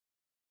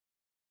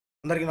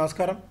అందరికీ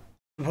నమస్కారం,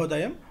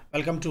 శుభోదయం.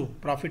 Welcome to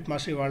profit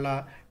master. ఇవాళ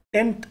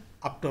 10th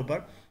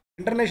అక్టోబర్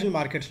ఇంటర్నేషనల్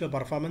మార్కెట్స్లో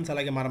పర్ఫార్మెన్స్,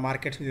 అలాగే మన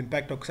మార్కెట్స్ మీద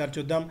ఇంపాక్ట్ ఒకసారి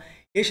చూద్దాం.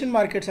 ఏషియన్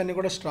మార్కెట్స్ అన్నీ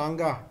కూడా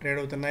స్ట్రాంగ్గా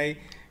ట్రేడ్ అవుతున్నాయి.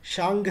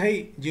 షాంఘై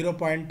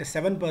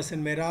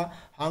 0.7% మేర,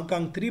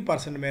 హాంకాంగ్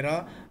 3% మేర,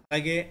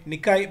 అలాగే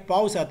నికాయ్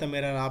 0.5%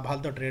 మేర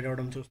లాభాలతో ట్రేడ్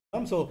అవ్వడం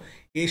చూస్తున్నాం. సో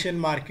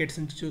ఏషియన్ మార్కెట్స్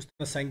నుంచి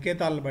చూస్తున్న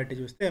సంకేతాలను బట్టి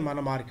చూస్తే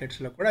మన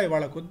మార్కెట్స్లో కూడా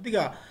ఇవాళ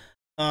కొద్దిగా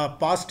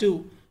పాజిటివ్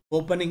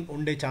ఓపెనింగ్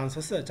ఉండే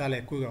ఛాన్సెస్ చాలా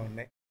ఎక్కువగా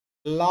ఉన్నాయి.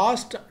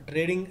 లాస్ట్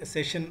ట్రేడింగ్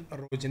సెషన్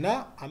రోజున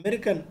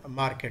అమెరికన్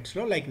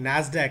మార్కెట్స్లో లైక్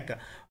నాస్డాక్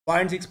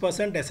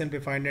 0.6%, S&P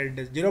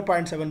 500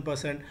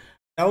 0.7%,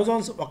 డౌ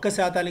జోన్స్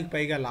 1%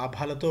 పైగా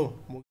లాభాలతో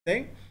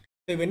ముగిశాయి.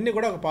 సో ఇవన్నీ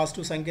కూడా ఒక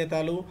పాజిటివ్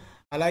సంకేతాలు.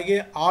 అలాగే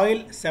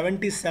ఆయిల్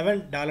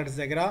 $77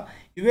 దగ్గర,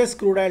 US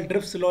crude oil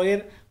drips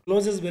lower,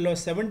 closes below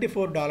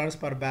 $74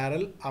 per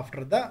barrel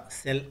after the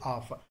cell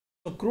of.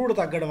 So crude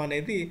తగ్గడం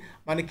అనేది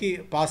మనకి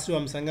పాజిటివ్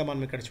అంశంగా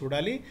మనం ఇక్కడ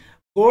చూడాలి.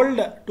 గోల్డ్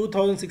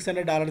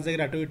 $2,600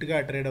 దగ్గర అటు ఇటుగా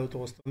ట్రేడ్ అవుతూ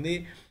వస్తుంది.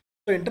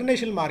 సో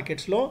ఇంటర్నేషనల్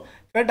మార్కెట్స్లో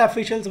fed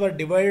officials were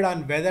divided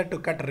on whether to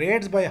cut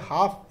rates by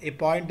 0.5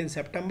 point in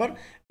September,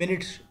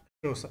 minutes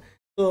shows.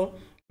 So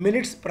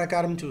minutes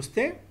ప్రకారం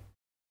చూస్తే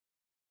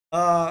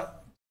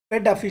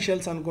ఫెడ్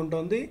అఫీషియల్స్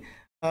అనుకుంటుంది,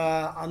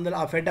 అందులో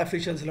ఆ ఫెడ్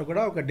అఫీషియల్స్లో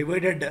కూడా ఒక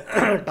డివైడెడ్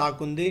టాక్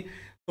ఉంది.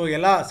 సో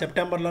ఎలా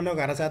సెప్టెంబర్లోనే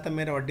ఒక 0.5%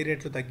 మేర వడ్డీ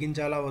రేట్లు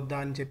తగ్గించాలా వద్దా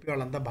అని చెప్పి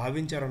వాళ్ళంతా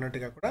భావించారు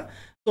అన్నట్టుగా కూడా.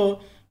 సో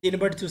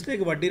దీన్ని బట్టి చూస్తే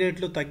ఇక వడ్డీ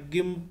రేట్లు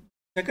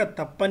తగ్గించక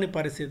తప్పని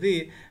పరిస్థితి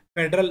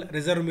ఫెడరల్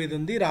రిజర్వ్ మీద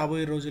ఉంది.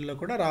 రాబోయే రోజుల్లో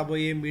కూడా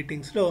రాబోయే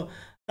మీటింగ్స్లో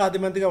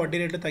సాధ్యమంతగా వడ్డీ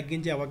రేట్లు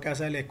తగ్గించే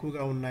అవకాశాలు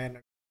ఎక్కువగా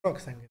ఉన్నాయన్నట్టు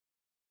ఒక సంగతి.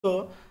 సో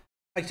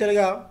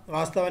యాక్చువల్గా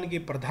వాస్తవానికి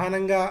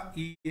ప్రధానంగా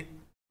ఈ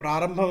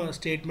ప్రారంభ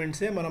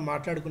స్టేట్మెంట్సే మనం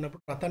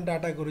మాట్లాడుకున్నప్పుడు రతన్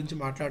టాటా గురించి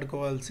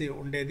మాట్లాడుకోవాల్సి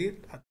ఉండేది,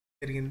 అది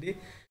జరిగింది.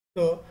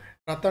 సో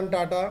రతన్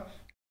టాటా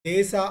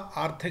దేశ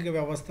ఆర్థిక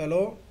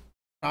వ్యవస్థలో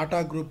టాటా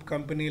గ్రూప్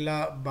కంపెనీల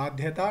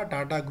బాధ్యత,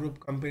 టాటా గ్రూప్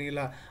కంపెనీల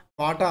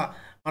వాటా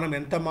మనం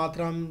ఎంత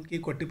మాత్రానికి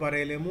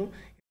కొట్టిపారేయలేము.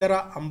 ఇతర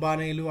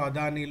అంబానీలు,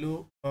 అదానీలు,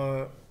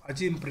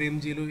 అజీం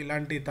ప్రేమ్జీలు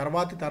ఇలాంటి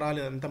తర్వాతి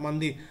తరాలు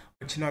ఎంతమంది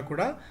వచ్చినా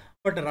కూడా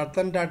బట్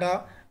రతన్ టాటా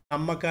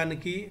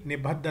నమ్మకానికి,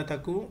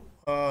 నిబద్ధతకు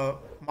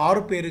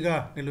మారుపేరుగా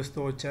నిలుస్తూ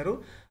వచ్చారు.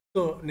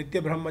 సో నిత్య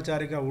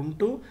బ్రహ్మచారిగా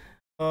ఉంటూ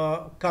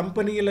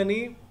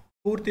కంపెనీలని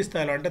పూర్తి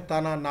స్థాయిలో, అంటే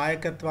తన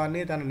నాయకత్వాన్ని,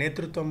 తన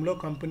నేతృత్వంలో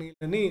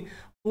కంపెనీలని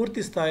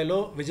పూర్తి స్థాయిలో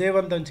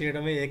విజయవంతం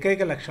చేయడమే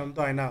ఏకైక లక్ష్యంతో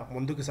ఆయన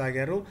ముందుకు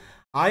సాగారు.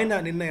 ఆయన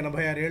నిన్న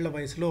 86 ఏళ్ల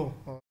వయసులో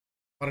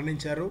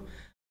మరణించారు.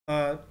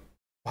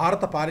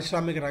 భారత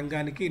పారిశ్రామిక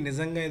రంగానికి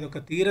నిజంగా ఇది ఒక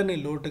తీరని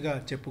లోటుగా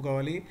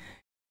చెప్పుకోవాలి.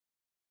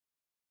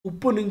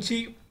 ఉప్పు నుంచి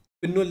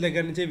పిన్నుల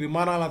దగ్గర నుంచి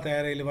విమానాల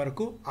తయారీల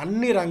వరకు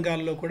అన్ని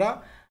రంగాల్లో కూడా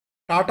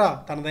టాటా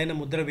తనదైన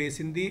ముద్ర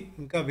వేసింది,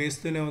 ఇంకా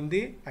వేస్తూనే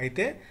ఉంది.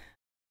 అయితే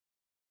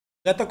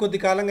గత కొద్ది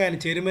కాలంగా ఆయన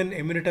చైర్మన్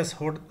ఎమిరిటస్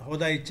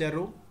హోదా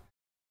ఇచ్చారు.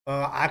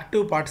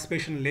 యాక్టివ్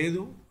పార్టిసిపేషన్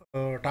లేదు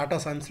టాటా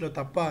సన్స్లో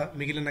తప్ప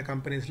మిగిలిన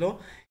కంపెనీస్లో.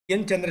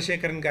 ఎన్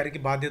చంద్రశేఖరన్ గారికి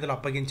బాధ్యతలు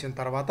అప్పగించిన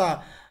తర్వాత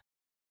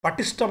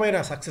పటిష్టమైన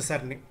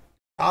సక్సెసర్ని,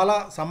 చాలా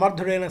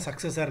సమర్థుడైన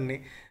సక్సెసర్ని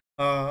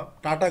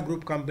టాటా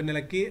గ్రూప్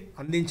కంపెనీలకి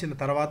అందించిన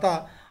తర్వాత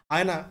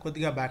ఆయన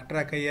కొద్దిగా బ్యాక్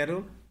ట్రాక్ అయ్యారు.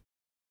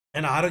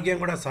 ఆయన ఆరోగ్యం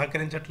కూడా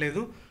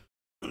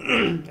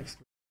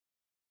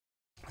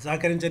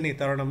సహకరించని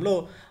తరుణంలో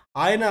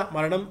ఆయన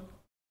మరణం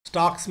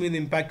స్టాక్స్ మీద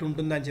ఇంపాక్ట్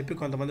ఉంటుందని చెప్పి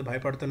కొంతమంది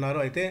భయపడుతున్నారు.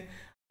 అయితే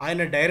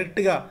ఆయన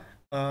డైరెక్ట్గా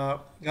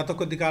గత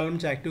కొద్ది కాలం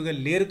నుంచి యాక్టివ్గా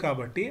లేరు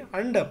కాబట్టి,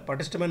 అండ్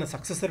పటిష్టమైన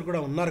సక్సెసర్ కూడా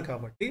ఉన్నారు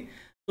కాబట్టి,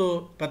 సో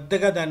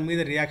పెద్దగా దాని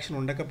మీద రియాక్షన్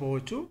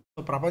ఉండకపోవచ్చు. సో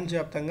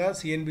ప్రపంచవ్యాప్తంగా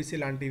CNBC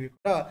లాంటివి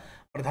కూడా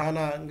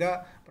ప్రధానంగా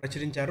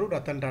ప్రచురించారు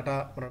రతన్ టాటా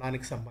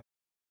మరణానికి సంబంధించి.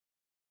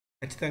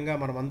 ఖచ్చితంగా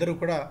మనమందరూ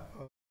కూడా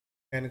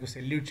ఆయనకు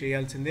సెల్యూట్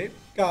చేయాల్సిందే.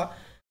 ఇంకా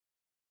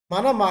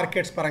మన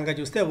మార్కెట్స్ పరంగా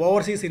చూస్తే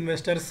ఓవర్సీస్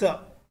ఇన్వెస్టర్స్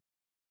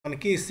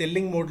మనకి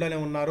సెల్లింగ్ మోడ్లోనే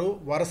ఉన్నారు.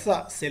 వరుస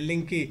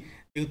సెల్లింగ్కి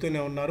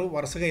దిగుతూనే ఉన్నారు.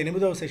 వరుసగా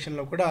 8వ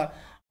సెషన్లో కూడా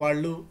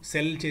వాళ్ళు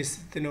సెల్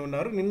చేస్తూనే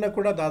ఉన్నారు. నిన్న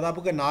కూడా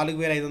దాదాపుగా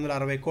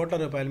 4,560 కోట్ల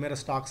రూపాయల మేర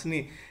స్టాక్స్ని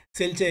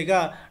సెల్ చేయగా,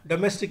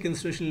 డొమెస్టిక్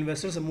ఇన్స్టిట్యూషనల్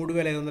ఇన్వెస్టర్స్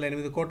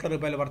 3,508 కోట్ల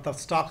రూపాయల వర్త్ ఆఫ్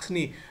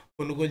స్టాక్స్ని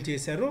కొనుగోలు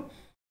చేశారు.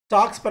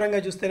 స్టాక్స్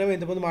పరంగా చూస్తేనేమో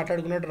ఇంతకుముందు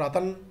మాట్లాడుకున్నట్టు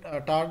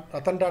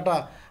రతన్ టాటా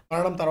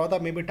మరణం తర్వాత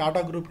మేబీ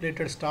టాటా గ్రూప్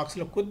రిలేటెడ్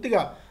స్టాక్స్లో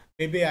కొద్దిగా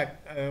మేబీ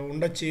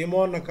ఉండొచ్చు ఏమో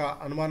అన్న ఒక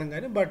అనుమానం,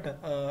 కానీ but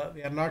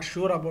we are not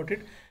sure about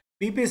it.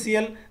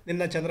 BPCL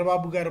నిన్న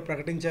చంద్రబాబు గారు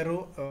ప్రకటించారు,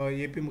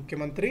 ఏపీ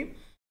ముఖ్యమంత్రి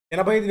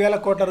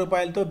 85,000 కోట్ల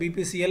రూపాయలతో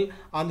BPCL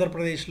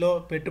ఆంధ్రప్రదేశ్లో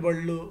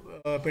పెట్టుబడులు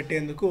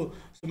పెట్టేందుకు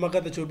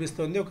సుముఖత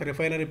చూపిస్తోంది. ఒక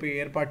రిఫైనరీ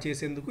ఏర్పాటు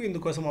చేసేందుకు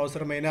ఇందుకోసం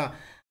అవసరమైన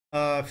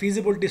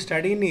ఫీజిబిలిటీ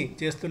స్టడీని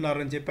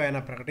చేస్తున్నారని చెప్పి ఆయన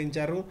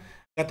ప్రకటించారు.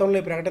 గతంలో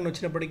ఈ ప్రకటన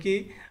వచ్చినప్పటికీ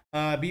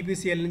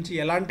BPCL నుంచి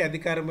ఎలాంటి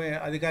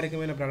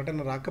అధికారికమైన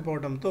ప్రకటన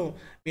రాకపోవడంతో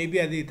మేబీ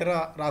అది ఇతర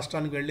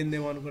రాష్ట్రానికి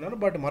వెళ్ళిందేమో అనుకున్నారు.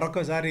 బట్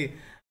మరొకసారి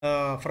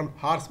ఫ్రమ్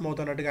హార్స్ మౌత్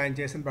అన్నట్టుగా ఆయన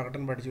చేసిన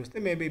ప్రకటన బట్టి చూస్తే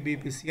మేబీ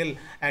BPCL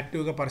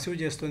యాక్టివ్గా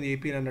పర్సీవ్ చేస్తుంది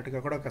ఏపీని అన్నట్టుగా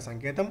కూడా ఒక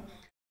సంకేతం.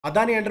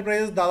 అదానీ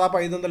ఎంటర్ప్రైజెస్ దాదాపు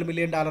 $500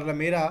 మిలియన్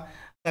మేర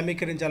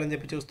సమీకరించాలని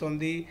చెప్పి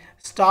చూస్తోంది.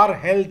 Star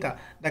health,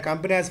 the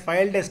company has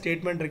filed a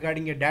statement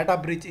regarding a data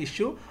breach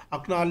issue,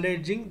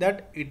 acknowledging that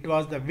it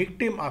was the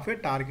victim of a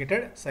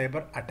targeted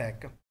cyber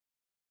attack.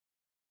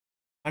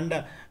 And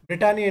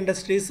Britannia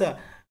industries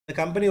the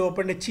company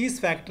open a cheese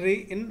factory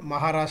in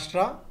Maharashtra.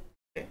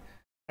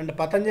 And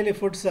Patanjali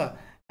foods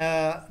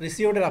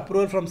received an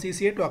approval from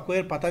CCA to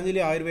acquire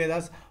Patanjali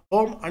Ayurveda's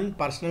home and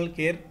personal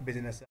care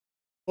business.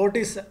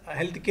 Fortis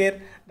Healthcare,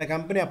 the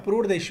company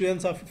approved the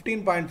issuance of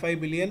 15.5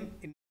 billion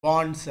in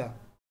bonds.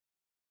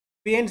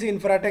 PNC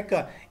Infratech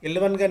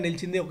 11గా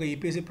నిలిచింది ఒక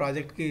EPC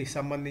ప్రాజెక్ట్కి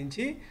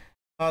సంబంధించి.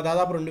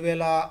 దాదాపు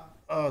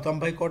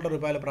 2090 కోట్ల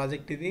రూపాయల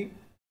project ఇది.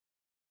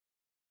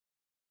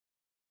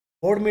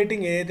 Board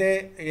meeting ఏదైతే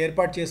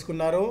ఏర్పాటు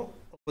చేసుకున్నారో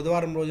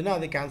బుధవారం రోజున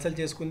అది క్యాన్సిల్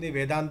చేసుకుంది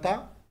వేదాంత.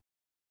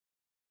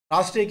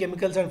 రాష్ట్రీయ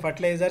కెమికల్స్ అండ్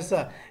ఫర్టిలైజర్స్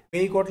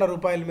 1000 కోట్ల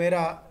రూపాయల మేర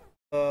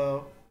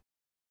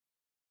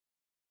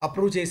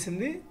అప్రూవ్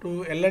చేసింది to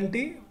L&T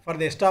for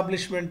the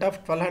establishment of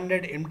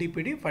 1200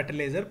 MTPD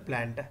fertiliser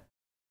plant.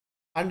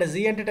 And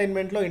G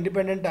ఎంటర్టైన్మెంట్లో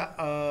independent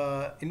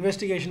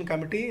investigation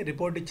committee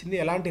report ఇచ్చింది,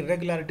 ఎలాంటి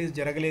ఇర్రెగ్యులారిటీస్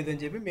జరగలేదు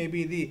అని చెప్పి. మేబీ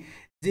ఇది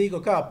జీకి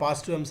ఒక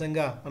పాజిటివ్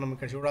అంశంగా మనం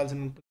ఇక్కడ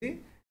చూడాల్సి ఉంటుంది.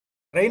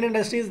 Rain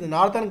industries,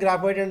 northern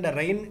graphite and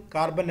rain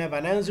carbon have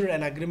announced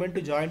an agreement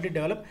to jointly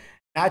develop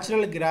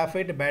natural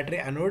graphite battery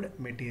అనోడ్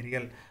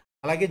material.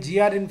 అలాగే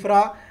GR infra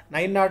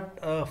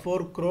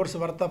 904 crores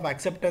worth of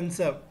acceptance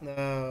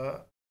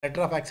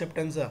letter of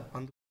acceptance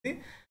అందుకుంది.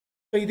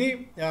 సో ఇది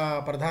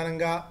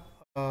ప్రధానంగా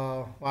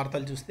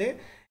వార్తలు చూస్తే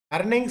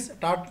ఎర్నింగ్స్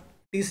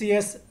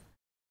టీసీఎస్,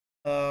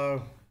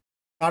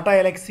 టాటా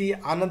ఎలక్సీ,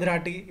 ఆనంద్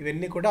రాటి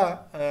ఇవన్నీ కూడా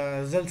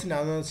రిజల్ట్స్ని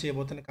అనౌన్స్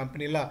చేయబోతున్న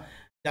కంపెనీల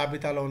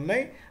జాబితాలో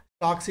ఉన్నాయి.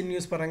 స్టాక్స్ ఇన్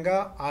న్యూస్ పరంగా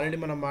ఆల్రెడీ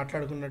మనం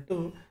మాట్లాడుకున్నట్టు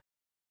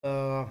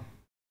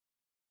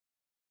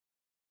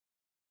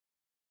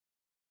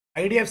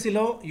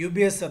ఐడిఎఫ్సిలో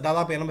యూబీఎస్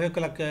దాదాపు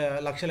 81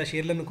 లక్షల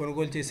షేర్లను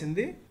కొనుగోలు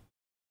చేసింది.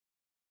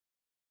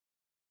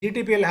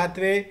 జీటీపీఎల్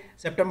హ్యాత్వే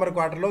సెప్టెంబర్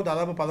క్వార్టర్లో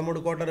దాదాపు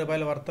 13 కోట్ల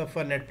రూపాయల వర్త్ ఆఫ్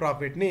నెట్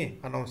ప్రాఫిట్ని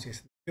అనౌన్స్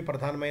చేసింది. ఇవి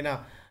ప్రధానమైన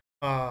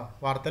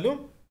వార్తలు.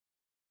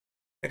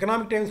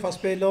 ఎకనామిక్ టైమ్స్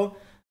ఫస్ట్ పేజ్లో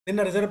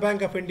నిన్న రిజర్వ్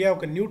బ్యాంక్ ఆఫ్ ఇండియా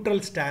ఒక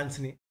న్యూట్రల్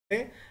స్టాన్స్ని, అంటే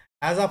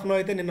యాజ్ ఆఫ్ నో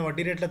అయితే నిన్న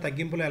వడ్డీ రేట్ల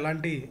తగ్గింపులు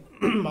ఎలాంటి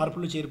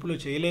మార్పులు చేర్పులు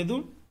చేయలేదు.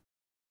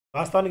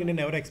 వాస్తవానికి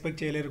నిన్న ఎవరు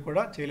ఎక్స్పెక్ట్ చేయలేదు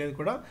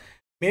కూడా.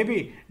 మేబీ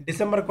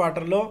డిసెంబర్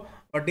క్వార్టర్లో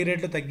వడ్డీ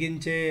రేట్లు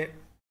తగ్గించే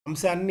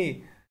అంశాన్ని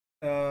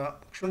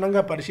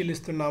క్షుణ్ణంగా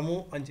పరిశీలిస్తున్నాము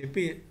అని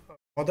చెప్పి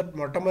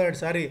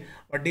మొట్టమొదటిసారి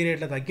వడ్డీ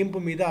రేట్ల తగ్గింపు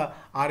మీద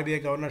ఆర్బీఐ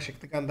గవర్నర్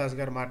శక్తికాంత్ దాస్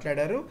గారు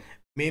మాట్లాడారు.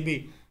 మేబీ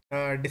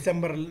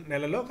డిసెంబర్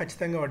నెలలో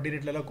ఖచ్చితంగా వడ్డీ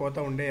రేట్లలో కోత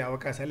ఉండే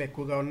అవకాశాలు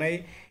ఎక్కువగా ఉన్నాయి.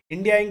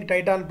 India ink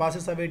Titan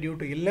passes away due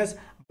to illness,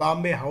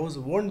 Bombay house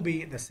won't be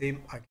the same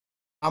again.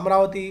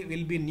 Amaravati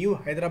will be new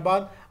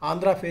Hyderabad,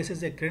 Andhra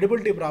faces A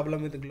credibility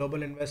problem with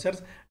global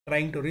investors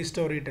trying to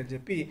restore it అని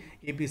చెప్పి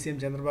ఏపీ సీఎం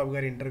చంద్రబాబు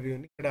గారి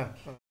ఇంటర్వ్యూని ఇక్కడ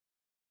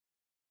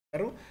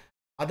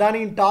Adani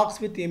in talks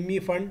with ME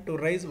fund to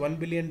rise $1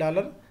 billion.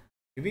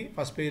 ఇవి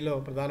first పేజ్లో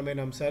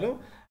ప్రధానమైన అంశాలు.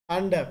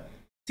 And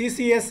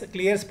CCS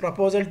clears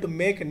proposal to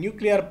make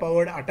nuclear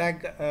powered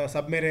attack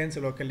submarines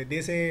locally.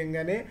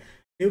 దేశీయంగానే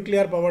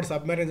nuclear powered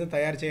submarines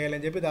తయారు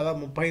చేయాలని చెప్పి దాదాపు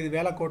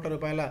 35,000 కోట్ల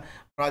రూపాయల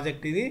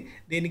ప్రాజెక్ట్ ఇది.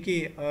 దీనికి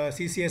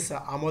సిసిఎస్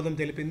ఆమోదం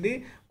తెలిపింది.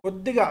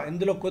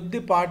 ఇందులో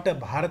కొద్దిపాటి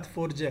భారత్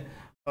ఫోర్జ్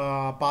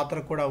పాత్ర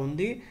కూడా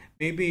ఉంది.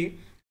 Maybe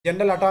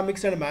general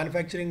atomics and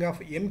manufacturing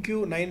of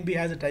MQ-9B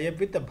has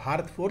tie up with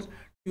Bharat forge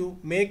to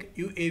make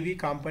UAV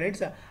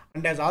components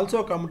and has also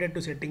committed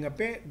to setting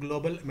up a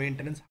global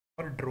maintenance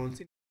for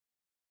drones.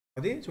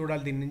 అది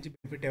చూడాలి దీని నుంచి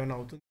బెనిఫిట్ ఏమైనా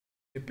అవుతుంది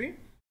చెప్పి.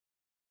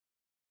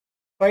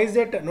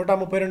 స్పైస్జెట్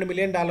 $132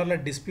 million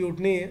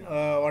డిస్ప్యూట్ని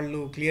వాళ్ళు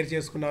క్లియర్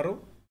చేసుకున్నారు.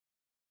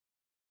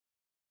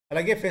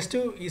 అలాగే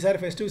ఈసారి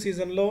ఫెస్టివ్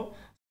సీజన్లో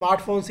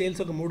స్మార్ట్ ఫోన్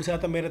సేల్స్ ఒక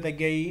 3% మేర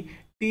తగ్గాయి.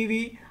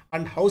 TV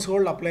and house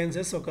hold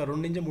appliances ఒక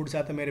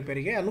 2-3% మేర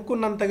పెరిగాయి.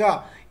 అనుకున్నంతగా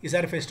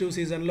ఈసారి ఫెస్టివ్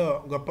సీజన్లో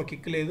గొప్ప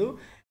కిక్ లేదు.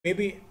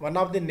 Maybe one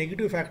of the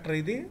negative factor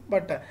ఇది.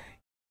 బట్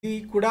ఇది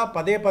కూడా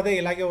పదే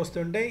ఇలాగే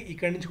వస్తుంటే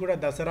ఇక్కడి నుంచి కూడా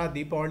దసరా,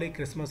 దీపావళి,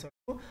 క్రిస్మస్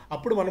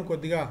అప్పుడు మనం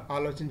కొద్దిగా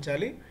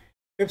ఆలోచించాలి.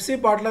 Pepsi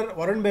partner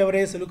Varun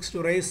beverage looks to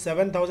rise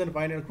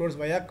 7,500 crores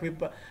via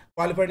quip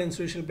qualified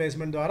institutional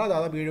placement ద్వారా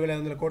దాదాపు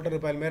 7,500 కోట్ల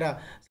రూపాయల మేర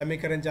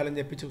సమీకరించాలని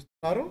చెప్పి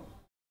చూస్తున్నారు.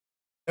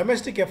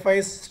 Domestic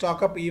FIs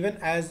stock up even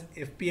as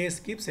FPIs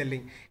keep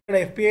selling. ఇక్కడ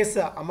ఎఫ్పిఐస్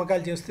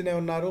అమ్మకాలు చేస్తూనే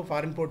ఉన్నారు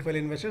ఫారిన్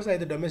పోర్ట్ఫోలియో ఇన్వెస్టర్స్.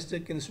 అయితే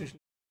డొమెస్టిక్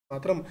ఇన్స్టిట్యూషన్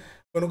మాత్రం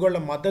కొనుగోళ్ల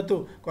మద్దతు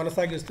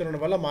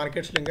కొనసాగిస్తుండడం వల్ల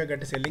మార్కెట్స్లో ఇంకా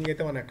గట్టి సెల్లింగ్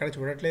అయితే మనం ఎక్కడ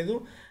చూడట్లేదు.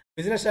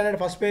 బిజినెస్ స్టాండర్డ్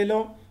ఫస్ట్ పేజ్లో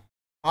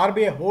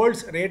RBI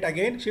holds rate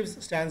again shifts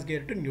stands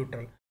gear to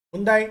neutral.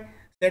 ముందాయి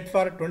set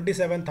for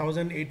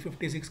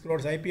 27,856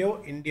 crores IPO,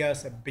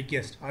 India's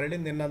biggest. Already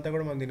నిన్నంతా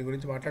కూడా మనం దీని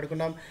గురించి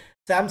మాట్లాడుకున్నాం.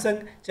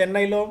 శాంసంగ్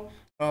చెన్నైలో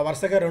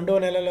వరుసగా 2వ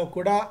నెలలో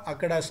కూడా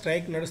అక్కడ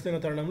స్ట్రైక్ నడుస్తున్న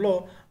తరుణంలో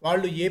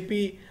వాళ్ళు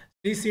ఏపీ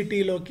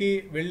సిటీలోకి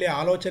వెళ్ళే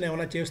ఆలోచన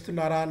ఏమైనా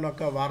చేస్తున్నారా అన్న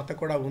ఒక వార్త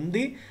కూడా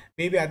ఉంది.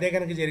 మేబీ అదే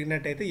కనుక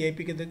జరిగినట్టయితే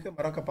ఏపీకి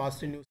మరొక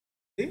పాజిటివ్ న్యూస్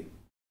ఉంది.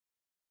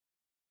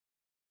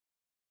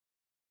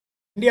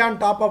 India on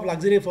top of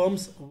luxury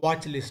firms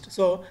watch list.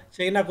 So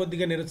China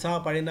కొద్దిగా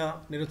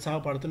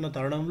నిరుత్సాహపడుతున్న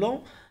తరుణంలో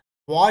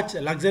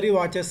లగ్జరీ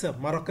వాచెస్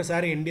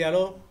మరొకసారి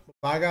ఇండియాలో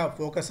బాగా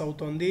ఫోకస్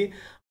అవుతోంది,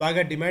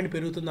 బాగా డిమాండ్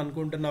పెరుగుతుంది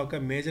అనుకుంటున్న ఒక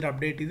మేజర్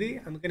అప్డేట్ ఇది.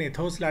 అందుకని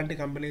ఎథోస్ లాంటి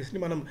కంపెనీస్ని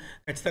మనం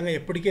ఖచ్చితంగా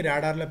ఎప్పటికీ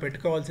రాడార్లో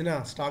పెట్టుకోవాల్సిన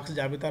స్టాక్స్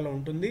జాబితాలో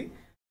ఉంటుంది.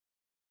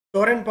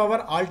 Torrent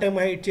power all time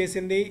high hit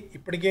చేసింది.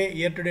 ఇప్పటికే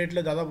ఇయర్ టు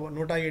డేట్లో దాదాపు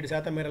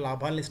 107% మేర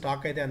లాభాల్ని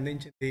స్టాక్ అయితే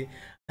అందించింది.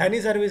 ధని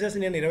సర్వీసెస్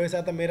నేను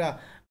 20% మేర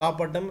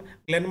లాభపడ్డం,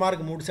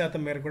 గ్లెన్మార్క్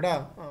 3% మేర కూడా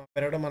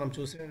పెరగడం మనం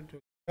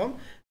చూసాం.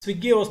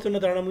 స్విగ్గీ వస్తున్న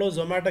తరుణంలో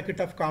జొమాటోకి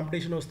టఫ్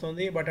కాంపిటీషన్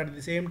వస్తుంది. But at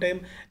the same time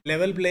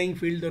level playing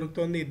field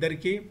దొరుకుతుంది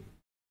ఇద్దరికి.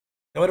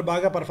 ఎవరు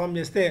బాగా పర్ఫామ్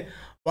చేస్తే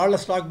వాళ్ళ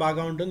స్టాక్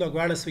బాగా ఉంటుంది.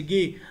 ఒకవేళ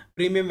స్విగ్గీ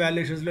ప్రీమియం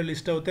వాల్యుయేషన్స్లో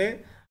లిస్ట్ అవుతే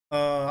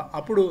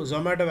అప్పుడు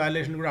జొమాటో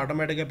వాల్యుయేషన్ కూడా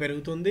ఆటోమేటిక్గా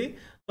పెరుగుతుంది.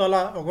 సో అలా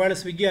ఒకవేళ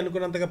స్విగ్గీ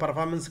అనుకున్నంతగా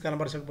పర్ఫార్మెన్స్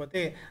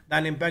కనబరచకపోతే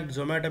దాని ఇంపాక్ట్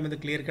జొమాటో మీద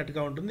క్లియర్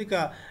కట్గా ఉంటుంది. ఇక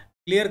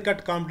clear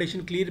cut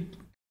competition,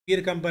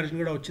 clear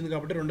comparison కూడా వచ్చింది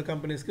కాబట్టి రెండు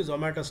కంపెనీస్కి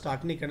జొమాటో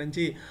స్టాక్ని ఇక్కడ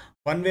నుంచి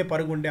వన్ వే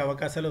పరుగు ఉండే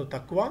అవకాశాలు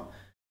తక్కువ.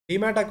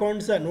 డిమాట్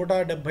అకౌంట్స్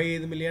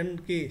 175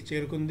 మిలియన్కి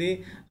చేరుకుంది.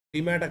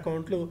 డిమాట్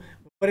అకౌంట్లు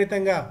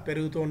విపరీతంగా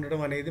పెరుగుతూ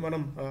ఉండడం అనేది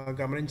మనం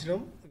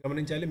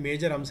గమనించాలి.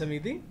 మేజర్ అంశం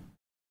ఇది.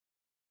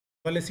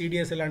 వల్ల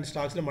సిడిఎస్ లాంటి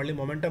స్టాక్స్లో మళ్ళీ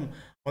momentum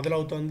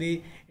మొదలవుతోంది.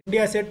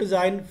 India set to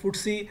join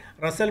ఫుట్సీ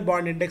Russell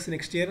bond index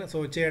next year. So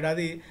వచ్చే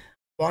ఏడాది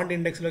బాండ్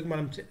ఇండెక్స్లోకి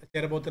మనం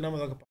చేరబోతున్నాం.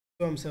 అదొక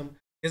పాజిటివ్ అంశం.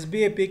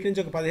 ఎస్బీఐ పీక్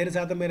నుంచి ఒక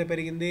 15% మేర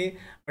పెరిగింది.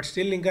 బట్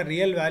స్టిల్ ఇంకా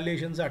real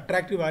valuations,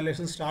 attractive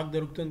valuations stock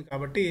దొరుకుతుంది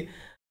కాబట్టి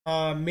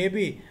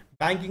మేబీ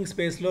బ్యాంకింగ్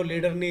స్పేస్లో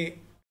లీడర్ని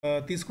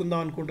తీసుకుందాం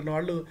అనుకుంటున్న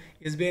వాళ్ళు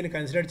ఎస్బీఐని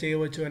కన్సిడర్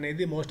చేయవచ్చు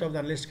అనేది most of the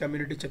analyst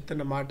community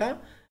చెప్తున్న మాట.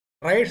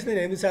 రైట్స్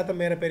 8%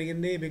 మేర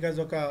పెరిగింది. బికాజ్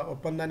ఒక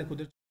ఒప్పందాన్ని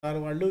కుదుర్చుకున్నారు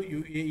వాళ్ళు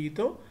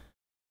యూఏఈతో.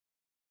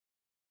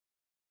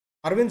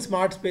 Arvind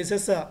smart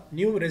spaces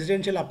new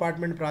residential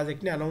apartment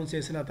ప్రాజెక్ట్ని అనౌన్స్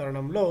చేసిన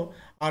తరుణంలో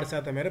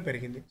 6% మేర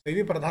పెరిగింది. సో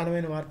ఇవి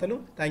ప్రధానమైన వార్తలు.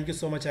 Thank you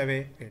so much. Away